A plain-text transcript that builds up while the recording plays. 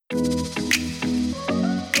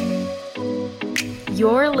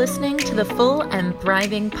You're listening to the Full and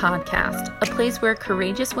Thriving Podcast, a place where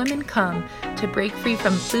courageous women come to break free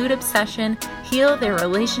from food obsession, heal their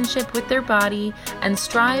relationship with their body, and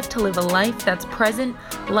strive to live a life that's present,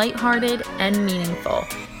 lighthearted, and meaningful.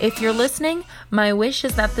 If you're listening, my wish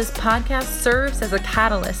is that this podcast serves as a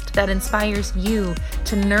catalyst that inspires you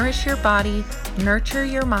to nourish your body, nurture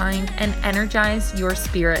your mind, and energize your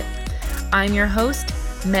spirit. I'm your host,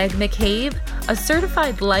 Meg McCabe, a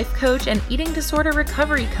certified life coach and eating disorder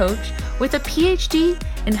recovery coach with a PhD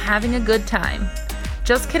in having a good time.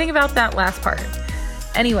 Just kidding about that last part.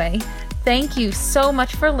 Anyway, thank you so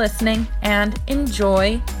much for listening and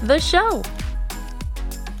enjoy the show.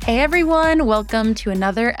 Hey everyone, welcome to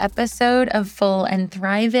another episode of Full and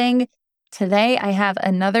Thriving. Today I have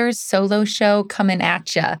another solo show coming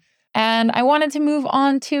at ya, and I wanted to move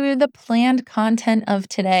on to the planned content of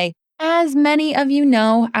today. As many of you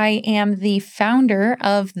know, I am the founder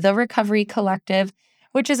of The Recovery Collective,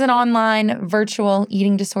 which is an online virtual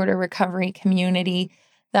eating disorder recovery community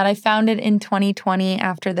that I founded in 2020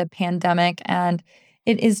 after the pandemic. And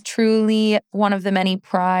it is truly one of the many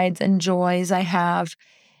prides and joys I have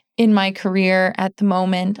in my career at the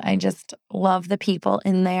moment. I just love the people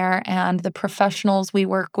in there and the professionals we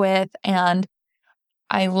work with. And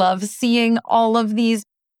I love seeing all of these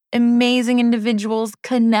amazing individuals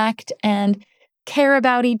connect and care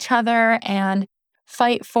about each other and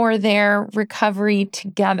fight for their recovery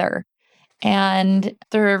together. And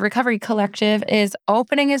the Recovery Collective is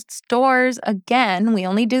opening its doors again. We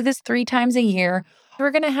only do this 3 times a year.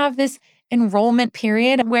 We're going to have this enrollment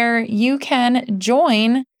period where you can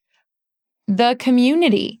join the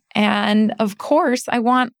community. And of course, I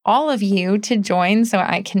want all of you to join so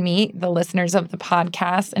I can meet the listeners of the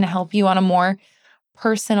podcast and help you on a more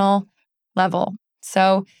personal level.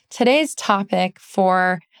 So today's topic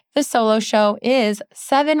for the solo show is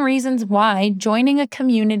 7 reasons why joining a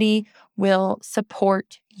community will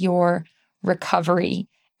support your recovery.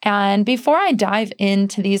 And before I dive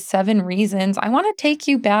into these 7 reasons, I want to take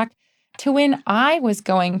you back to when I was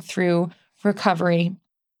going through recovery.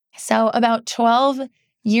 So about 12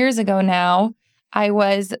 years ago now, I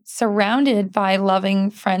was surrounded by loving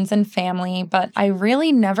friends and family, but I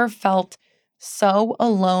really never felt so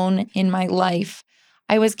alone in my life.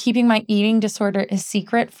 I was keeping my eating disorder a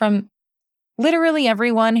secret from literally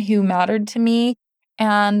everyone who mattered to me.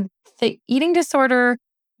 And the eating disorder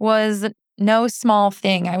was no small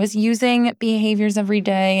thing. I was using behaviors every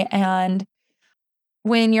day. And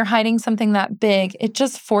when you're hiding something that big, it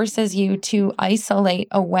just forces you to isolate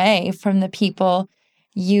away from the people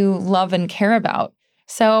you love and care about.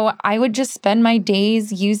 So I would just spend my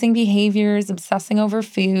days using behaviors, obsessing over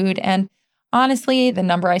food. And honestly, the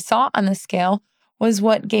number I saw on the scale was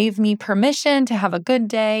what gave me permission to have a good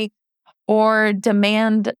day or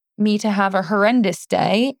demand me to have a horrendous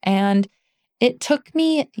day. And it took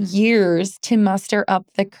me years to muster up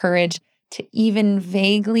the courage to even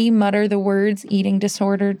vaguely mutter the words eating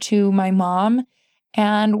disorder to my mom.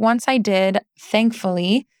 And once I did,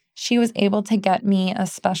 thankfully, she was able to get me a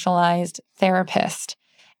specialized therapist.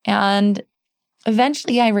 And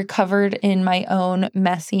eventually I recovered in my own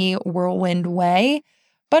messy whirlwind way,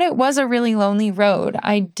 but it was a really lonely road.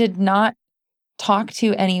 I did not talk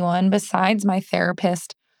to anyone besides my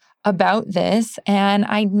therapist about this, and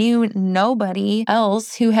I knew nobody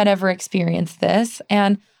else who had ever experienced this.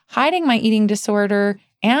 And hiding my eating disorder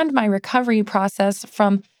and my recovery process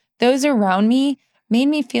from those around me made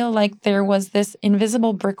me feel like there was this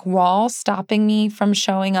invisible brick wall stopping me from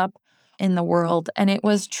showing up in the world. And it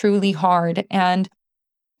was truly hard. And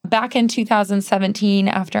back in 2017,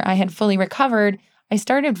 after I had fully recovered, I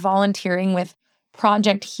started volunteering with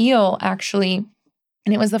Project Heal, actually.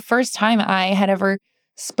 And it was the first time I had ever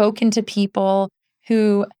spoken to people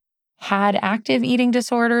who had active eating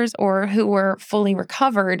disorders or who were fully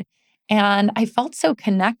recovered. And I felt so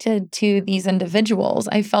connected to these individuals.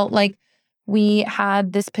 I felt like we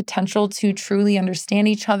had this potential to truly understand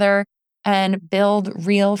each other and build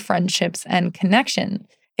real friendships and connection.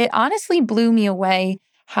 It honestly blew me away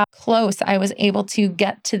how close I was able to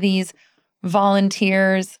get to these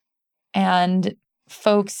volunteers and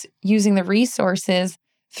folks using the resources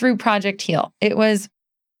through Project Heal. It was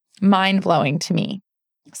mind-blowing to me.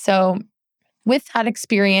 So with that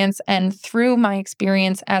experience and through my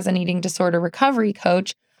experience as an eating disorder recovery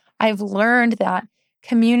coach, I've learned that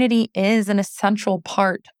community is an essential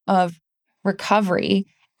part of recovery.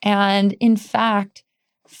 And in fact,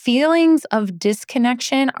 feelings of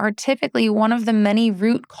disconnection are typically one of the many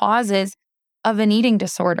root causes of an eating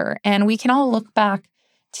disorder. And we can all look back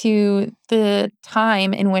to the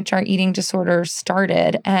time in which our eating disorder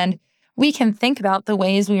started. And we can think about the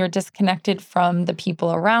ways we are disconnected from the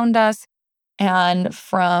people around us and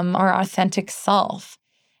from our authentic self.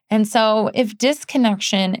 And so, if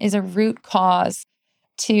disconnection is a root cause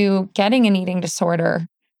to getting an eating disorder,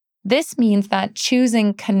 this means that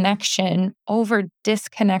choosing connection over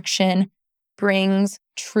disconnection brings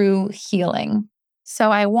true healing.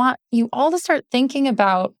 So I want you all to start thinking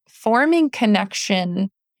about forming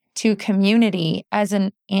connection to community as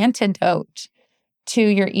an antidote to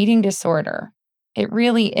your eating disorder. It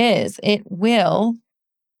really is. It will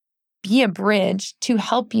be a bridge to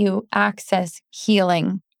help you access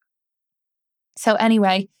healing. So,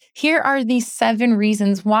 anyway, here are the 7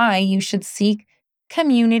 reasons why you should seek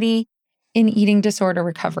community in eating disorder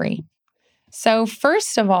recovery. So,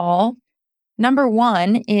 first of all, number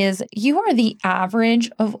 1 is you are the average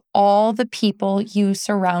of all the people you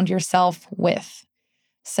surround yourself with.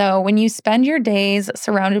 So, when you spend your days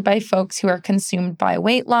surrounded by folks who are consumed by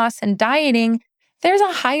weight loss and dieting, there's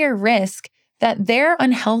a higher risk that their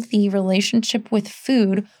unhealthy relationship with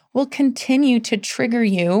food will continue to trigger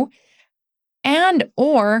you and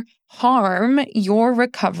or harm your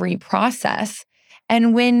recovery process.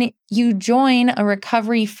 And when you join a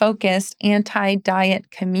recovery-focused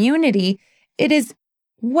anti-diet community, it is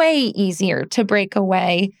way easier to break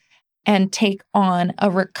away and take on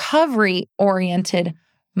a recovery-oriented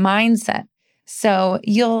mindset. So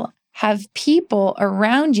you'll have people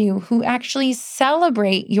around you who actually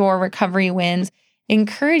celebrate your recovery wins,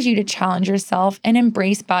 encourage you to challenge yourself, and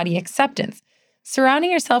embrace body acceptance.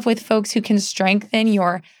 Surrounding yourself with folks who can strengthen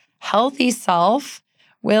your healthy self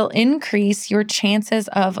will increase your chances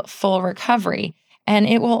of full recovery. And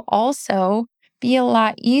it will also be a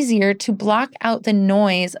lot easier to block out the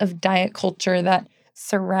noise of diet culture that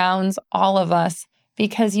surrounds all of us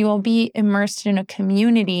because you will be immersed in a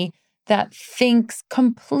community that thinks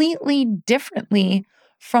completely differently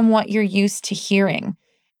from what you're used to hearing.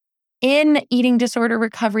 In eating disorder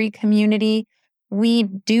recovery community, we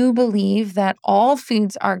do believe that all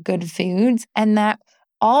foods are good foods and that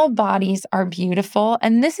all bodies are beautiful.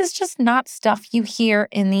 And this is just not stuff you hear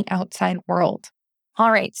in the outside world.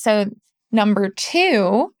 All right, so number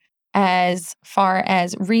 2, as far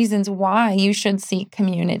as reasons why you should seek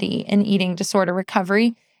community in eating disorder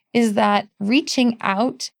recovery, is that reaching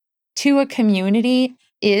out to a community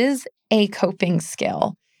is a coping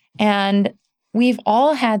skill. And we've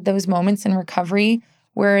all had those moments in recovery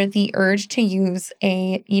where the urge to use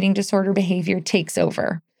a eating disorder behavior takes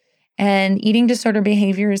over. And eating disorder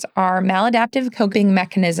behaviors are maladaptive coping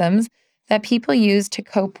mechanisms that people use to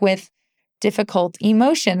cope with difficult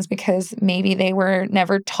emotions because maybe they were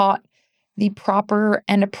never taught the proper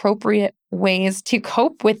and appropriate ways to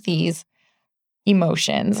cope with these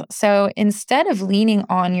emotions. So instead of leaning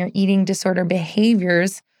on your eating disorder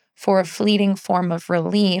behaviors for a fleeting form of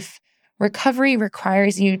relief, recovery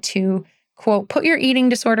requires you to, quote, put your eating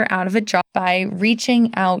disorder out of a job by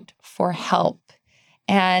reaching out for help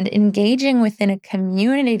and engaging within a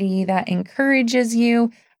community that encourages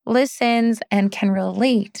you, listens, and can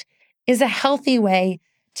relate is a healthy way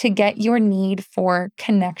to get your need for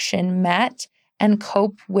connection met and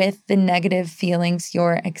cope with the negative feelings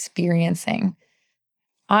you're experiencing.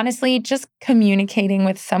 Honestly, just communicating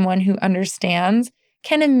with someone who understands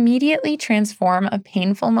can immediately transform a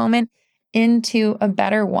painful moment into a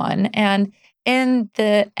better one. And in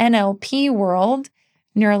the NLP world,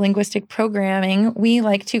 neurolinguistic programming, we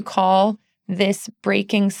like to call this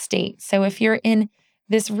breaking state. So if you're in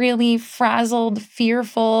this really frazzled,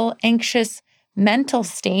 fearful, anxious mental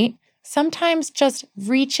state, sometimes just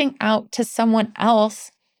reaching out to someone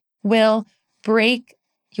else will break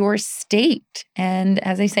your state. And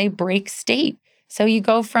as I say, break state. So you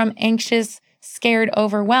go from anxious, scared,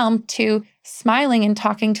 overwhelmed to smiling and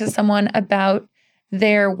talking to someone about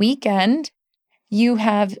their weekend. You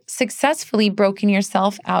have successfully broken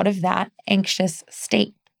yourself out of that anxious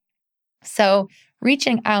state. So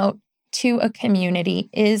reaching out to a community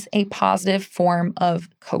is a positive form of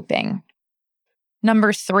coping.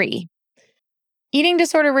 Number 3, eating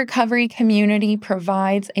disorder recovery community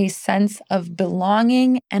provides a sense of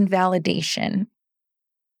belonging and validation.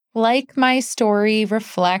 Like my story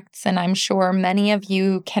reflects, and I'm sure many of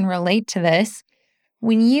you can relate to this,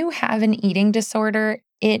 when you have an eating disorder,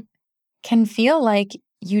 it can feel like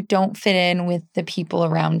you don't fit in with the people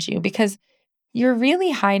around you because you're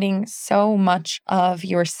really hiding so much of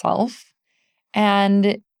yourself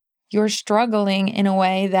and you're struggling in a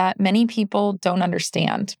way that many people don't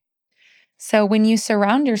understand. So when you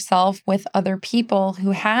surround yourself with other people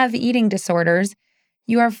who have eating disorders,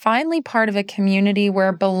 you are finally part of a community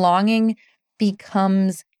where belonging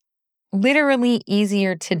becomes literally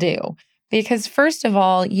easier to do because, first of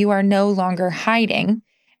all, you are no longer hiding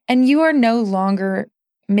and you are no longer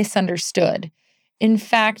misunderstood. In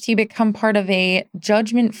fact, you become part of a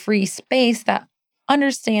judgment-free space that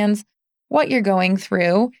understands what you're going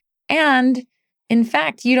through. And in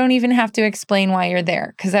fact, you don't even have to explain why you're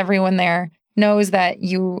there because everyone there knows that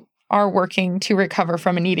you are working to recover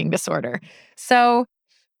from an eating disorder. So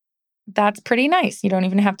that's pretty nice. You don't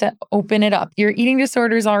even have to open it up. Your eating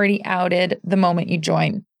disorder is already outed the moment you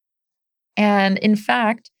join. And in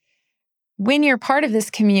fact, when you're part of this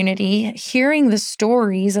community, hearing the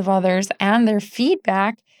stories of others and their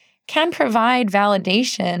feedback can provide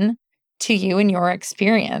validation to you in your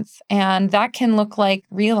experience. And that can look like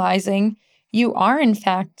realizing you are, in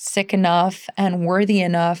fact, sick enough and worthy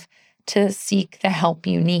enough to seek the help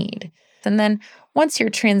you need. And then once you're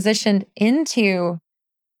transitioned into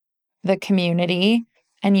the community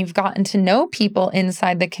and you've gotten to know people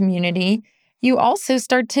inside the community, you also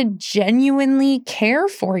start to genuinely care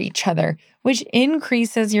for each other, which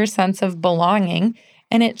increases your sense of belonging,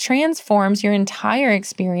 and it transforms your entire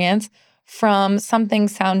experience from something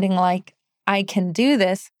sounding like, I can do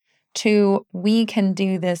this, to we can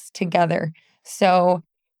do this together. So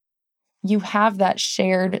you have that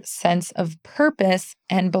shared sense of purpose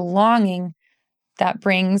and belonging that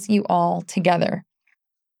brings you all together.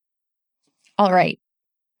 All right.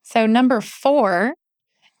 So number 4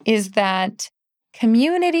 is that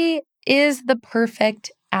community is the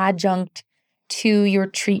perfect adjunct to your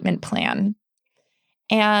treatment plan.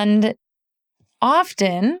 And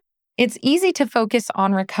often it's easy to focus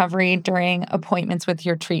on recovery during appointments with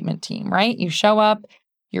your treatment team, right? You show up,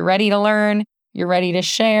 you're ready to learn, you're ready to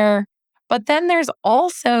share. But then there's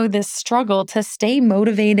also this struggle to stay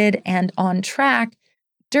motivated and on track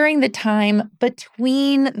during the time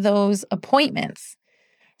between those appointments.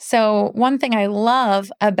 So one thing I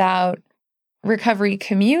love about recovery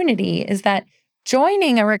community is that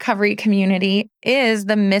joining a recovery community is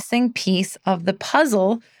the missing piece of the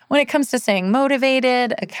puzzle when it comes to staying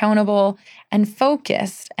motivated, accountable, and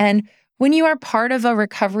focused. And when you are part of a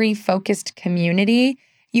recovery-focused community,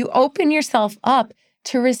 you open yourself up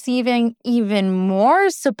to receiving even more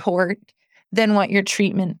support than what your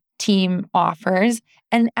treatment team offers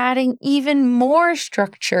and adding even more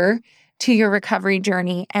structure to your recovery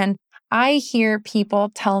journey. And I hear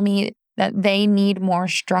people tell me that they need more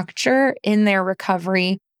structure in their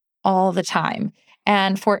recovery all the time.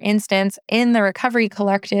 And for instance, in the Recovery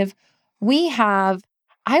Collective, we have,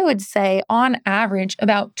 I would say, on average,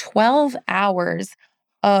 about 12 hours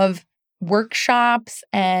of workshops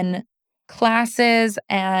and classes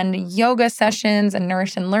and yoga sessions and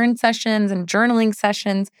Nourish and Learn sessions and journaling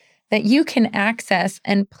sessions that you can access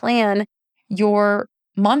and plan your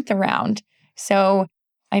month around. So,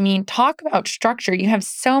 talk about structure. You have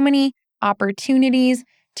so many opportunities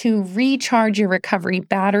to recharge your recovery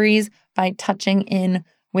batteries by touching in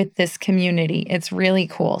with this community. It's really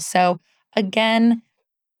cool. So again,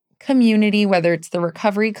 community, whether it's the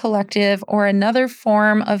Recovery Collective or another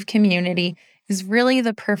form of community, is really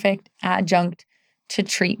the perfect adjunct to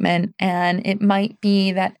treatment. And it might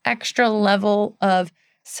be that extra level of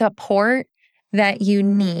support that you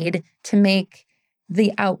need to make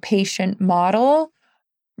the outpatient model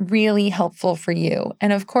really helpful for you.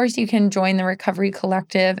 And of course, you can join the Recovery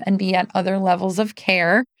Collective and be at other levels of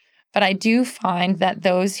care. But I do find that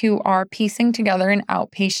those who are piecing together an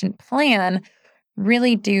outpatient plan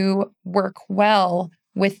really do work well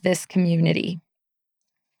with this community.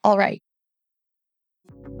 All right.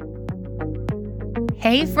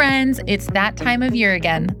 Hey friends, it's that time of year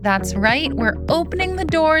again. That's right, we're opening the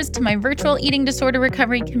doors to my virtual eating disorder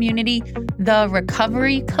recovery community, the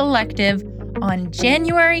Recovery Collective, on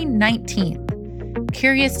January 19th.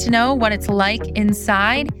 Curious to know what it's like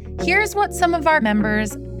inside? Here's what some of our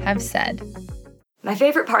members have said. My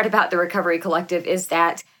favorite part about the Recovery Collective is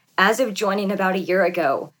that as of joining about a year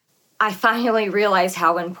ago, I finally realized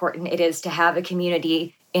how important it is to have a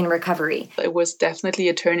community in recovery. It was definitely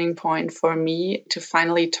a turning point for me to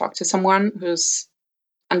finally talk to someone who's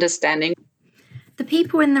understanding. The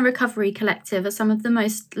people in the Recovery Collective are some of the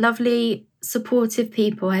most lovely, supportive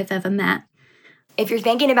people I've ever met. If you're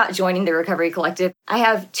thinking about joining the Recovery Collective, I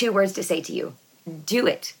have 2 words to say to you. Do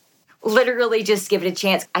it. Literally just give it a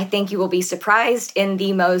chance. I think you will be surprised in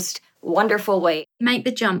the most wonderful way. Make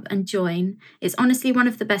the jump and join. It's honestly one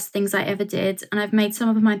of the best things I ever did, and I've made some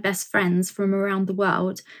of my best friends from around the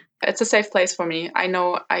world. It's a safe place for me. I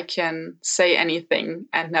know I can say anything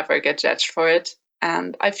and never get judged for it.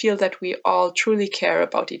 And I feel that we all truly care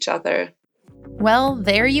about each other. Well,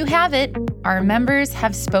 there you have it. Our members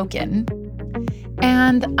have spoken.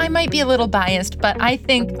 And I might be a little biased, but I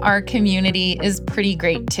think our community is pretty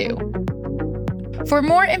great too. For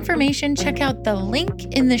more information, check out the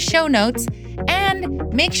link in the show notes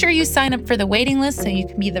and make sure you sign up for the waiting list so you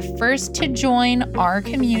can be the first to join our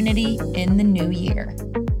community in the new year.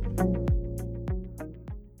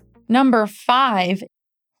 Number 5,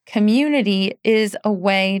 community is a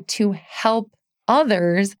way to help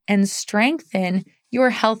others and strengthen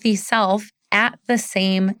your healthy self at the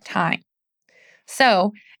same time.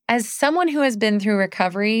 So, as someone who has been through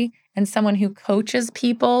recovery and someone who coaches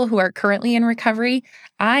people who are currently in recovery,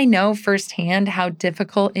 I know firsthand how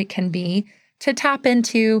difficult it can be to tap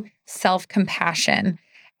into self-compassion.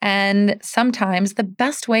 And sometimes the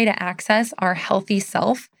best way to access our healthy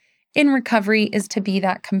self in recovery is to be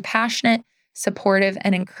that compassionate, supportive,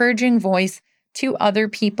 and encouraging voice to other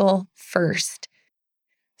people first.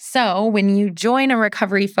 So when you join a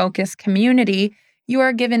recovery-focused community, you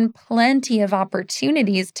are given plenty of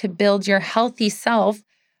opportunities to build your healthy self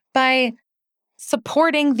by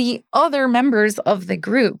supporting the other members of the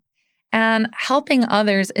group. And helping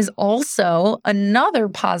others is also another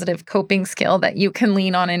positive coping skill that you can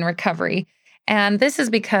lean on in recovery. And this is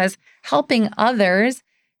because helping others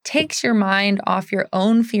takes your mind off your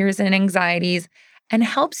own fears and anxieties and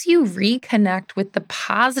helps you reconnect with the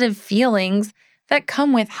positive feelings that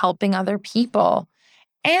come with helping other people.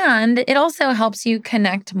 And it also helps you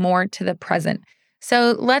connect more to the present.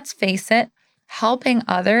 So let's face it, helping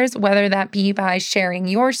others, whether that be by sharing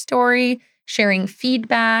your story, sharing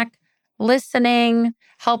feedback, listening,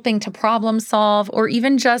 helping to problem solve, or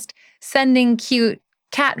even just sending cute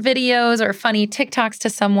cat videos or funny TikToks to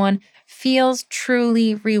someone feels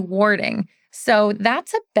truly rewarding. So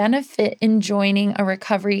that's a benefit in joining a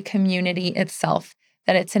recovery community itself,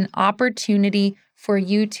 that it's an opportunity for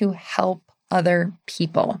you to help other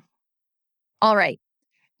people. All right.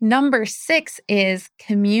 Number 6 is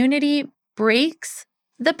community breaks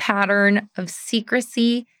the pattern of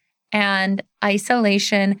secrecy and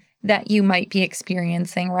isolation that you might be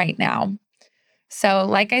experiencing right now. So,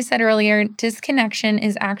 like I said earlier, disconnection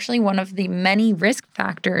is actually one of the many risk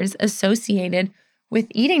factors associated with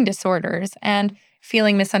eating disorders, and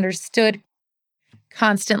feeling misunderstood,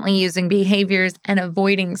 constantly using behaviors, and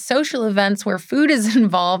avoiding social events where food is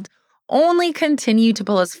involved only continue to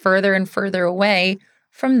pull us further and further away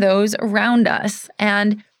from those around us.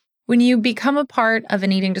 And when you become a part of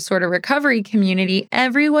an eating disorder recovery community,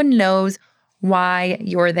 everyone knows why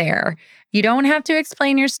you're there. You don't have to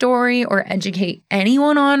explain your story or educate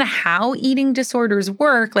anyone on how eating disorders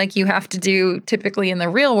work like you have to do typically in the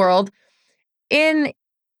real world. In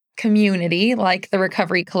community like the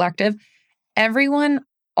Recovery Collective, everyone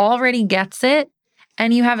already gets it,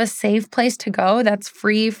 and you have a safe place to go that's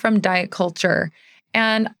free from diet culture.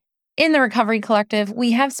 And in the Recovery Collective,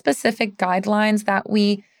 we have specific guidelines that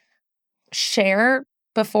we share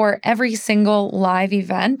before every single live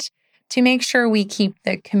event to make sure we keep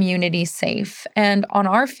the community safe. And on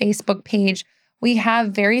our Facebook page, we have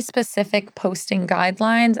very specific posting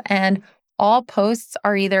guidelines, and all posts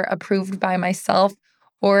are either approved by myself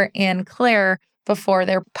or Anne Claire before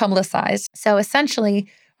they're publicized. So essentially,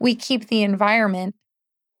 we keep the environment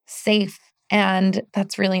safe, and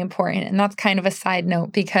that's really important. And that's kind of a side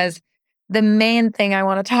note, because the main thing I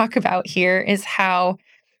want to talk about here is how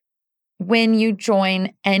when you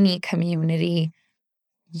join any community,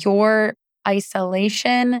 your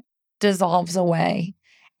isolation dissolves away.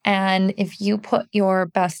 And if you put your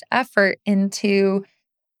best effort into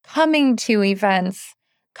coming to events,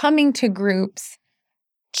 coming to groups,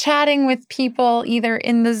 chatting with people either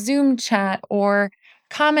in the Zoom chat or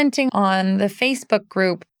commenting on the Facebook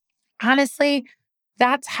group, honestly,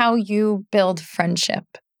 that's how you build friendship.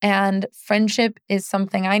 And friendship is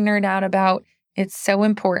something I nerd out about. It's so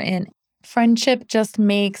important. Friendship just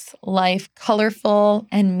makes life colorful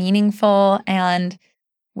and meaningful. And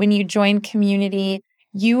when you join community,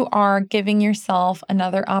 you are giving yourself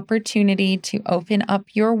another opportunity to open up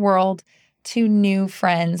your world to new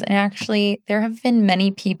friends. And actually, there have been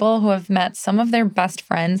many people who have met some of their best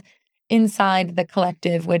friends inside the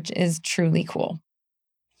collective, which is truly cool.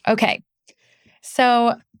 Okay,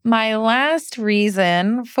 so my last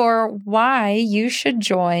reason for why you should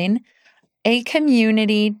join a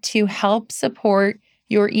community to help support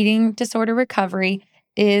your eating disorder recovery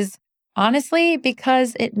is honestly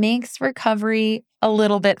because it makes recovery a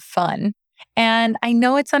little bit fun. And I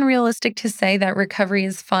know it's unrealistic to say that recovery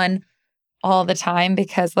is fun all the time,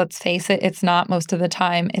 because let's face it, it's not most of the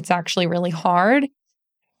time. It's actually really hard.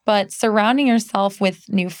 But surrounding yourself with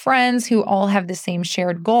new friends who all have the same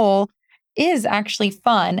shared goal is actually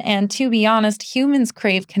fun. And to be honest, humans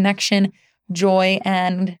crave connection, joy,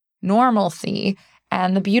 and normalcy.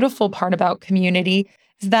 And the beautiful part about community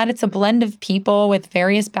is that it's a blend of people with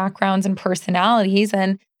various backgrounds and personalities.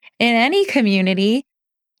 And in any community,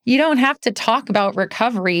 you don't have to talk about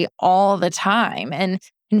recovery all the time. And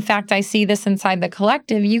in fact, I see this inside the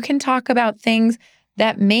collective. You can talk about things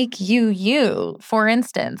that make you you. For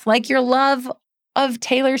instance, like your love of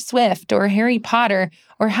Taylor Swift or Harry Potter,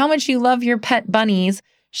 or how much you love your pet bunnies.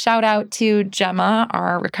 Shout out to Gemma,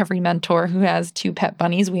 our recovery mentor, who has 2 pet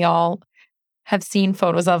bunnies we all have seen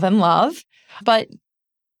photos of and love. But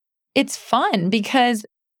it's fun because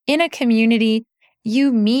in a community,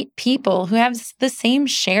 you meet people who have the same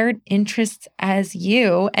shared interests as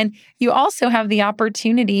you. And you also have the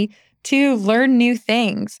opportunity to learn new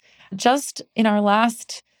things. Just in our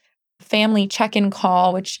last family check-in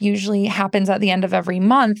call, which usually happens at the end of every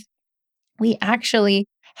month, we actually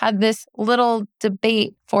had this little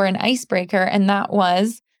debate for an icebreaker. And that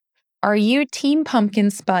was, are you team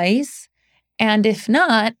pumpkin spice? And if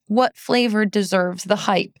not, what flavor deserves the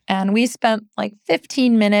hype? And we spent like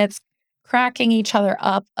 15 minutes cracking each other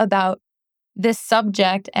up about this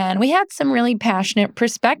subject. And we had some really passionate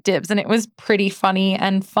perspectives, and it was pretty funny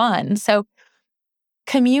and fun. So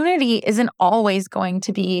community isn't always going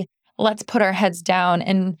to be, let's put our heads down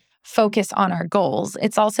and focus on our goals.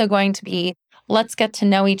 It's also going to be, let's get to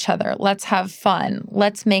know each other. Let's have fun.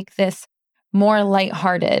 Let's make this more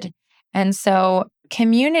lighthearted. And so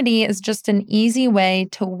community is just an easy way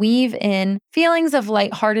to weave in feelings of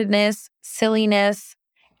lightheartedness, silliness,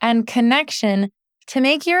 and connection to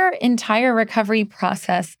make your entire recovery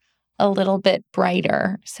process a little bit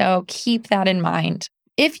brighter. So keep that in mind.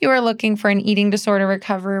 If you are looking for an eating disorder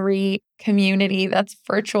recovery community that's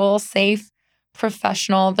virtual, safe,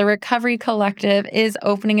 professional, the Recovery Collective is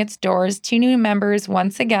opening its doors to new members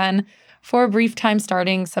once again for a brief time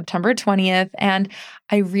starting September 20th. And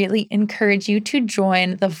I really encourage you to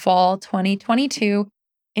join the fall 2022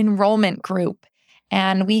 enrollment group.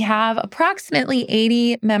 And we have approximately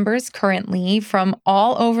 80 members currently from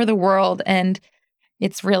all over the world. And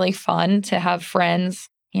it's really fun to have friends,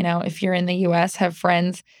 if you're in the US, have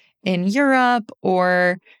friends in Europe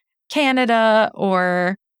or Canada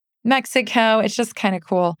or Mexico. It's just kind of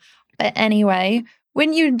cool. But anyway,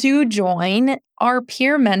 when you do join, our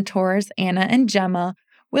peer mentors, Anna and Gemma,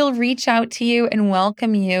 will reach out to you and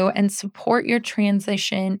welcome you and support your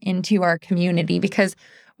transition into our community, because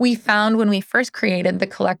we found when we first created the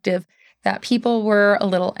collective that people were a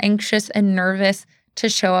little anxious and nervous to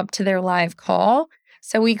show up to their live call.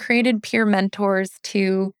 So we created peer mentors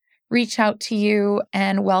to reach out to you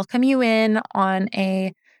and welcome you in on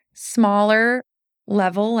a smaller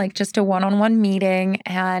level, like just a one-on-one meeting,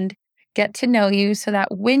 and get to know you so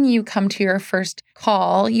that when you come to your first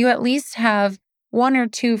call, you at least have 1 or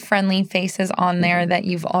 2 friendly faces on there that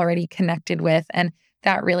you've already connected with. And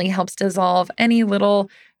that really helps dissolve any little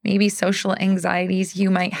maybe social anxieties you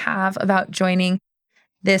might have about joining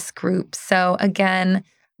this group. So again,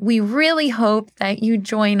 we really hope that you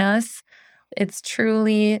join us. It's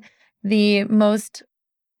truly the most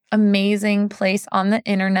amazing place on the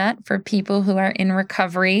internet for people who are in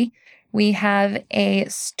recovery. We have a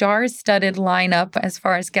star-studded lineup as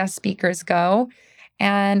far as guest speakers go.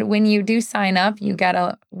 And when you do sign up, you get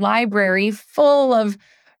a library full of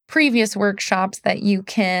previous workshops that you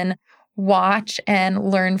can watch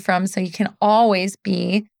and learn from, so you can always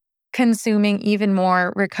be consuming even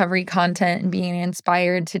more recovery content and being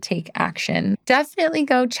inspired to take action. Definitely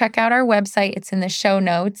go check out our website. It's in the show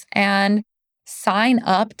notes, and sign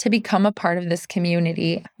up to become a part of this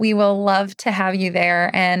community. We will love to have you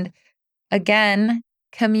there. And again,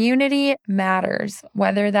 community matters,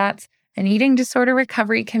 whether that's an eating disorder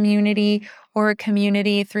recovery community or a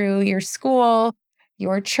community through your school,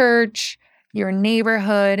 your church, your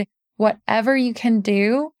neighborhood, whatever you can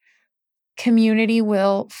do. Community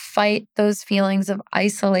will fight those feelings of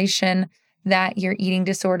isolation that your eating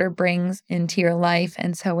disorder brings into your life.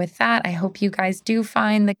 And so with that, I hope you guys do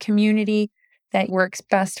find the community that works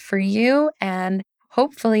best for you. And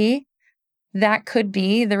hopefully that could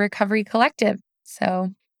be the Recovery Collective.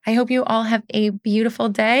 So I hope you all have a beautiful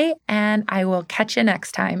day, and I will catch you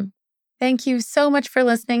next time. Thank you so much for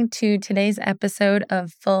listening to today's episode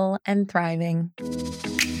of Full and Thriving.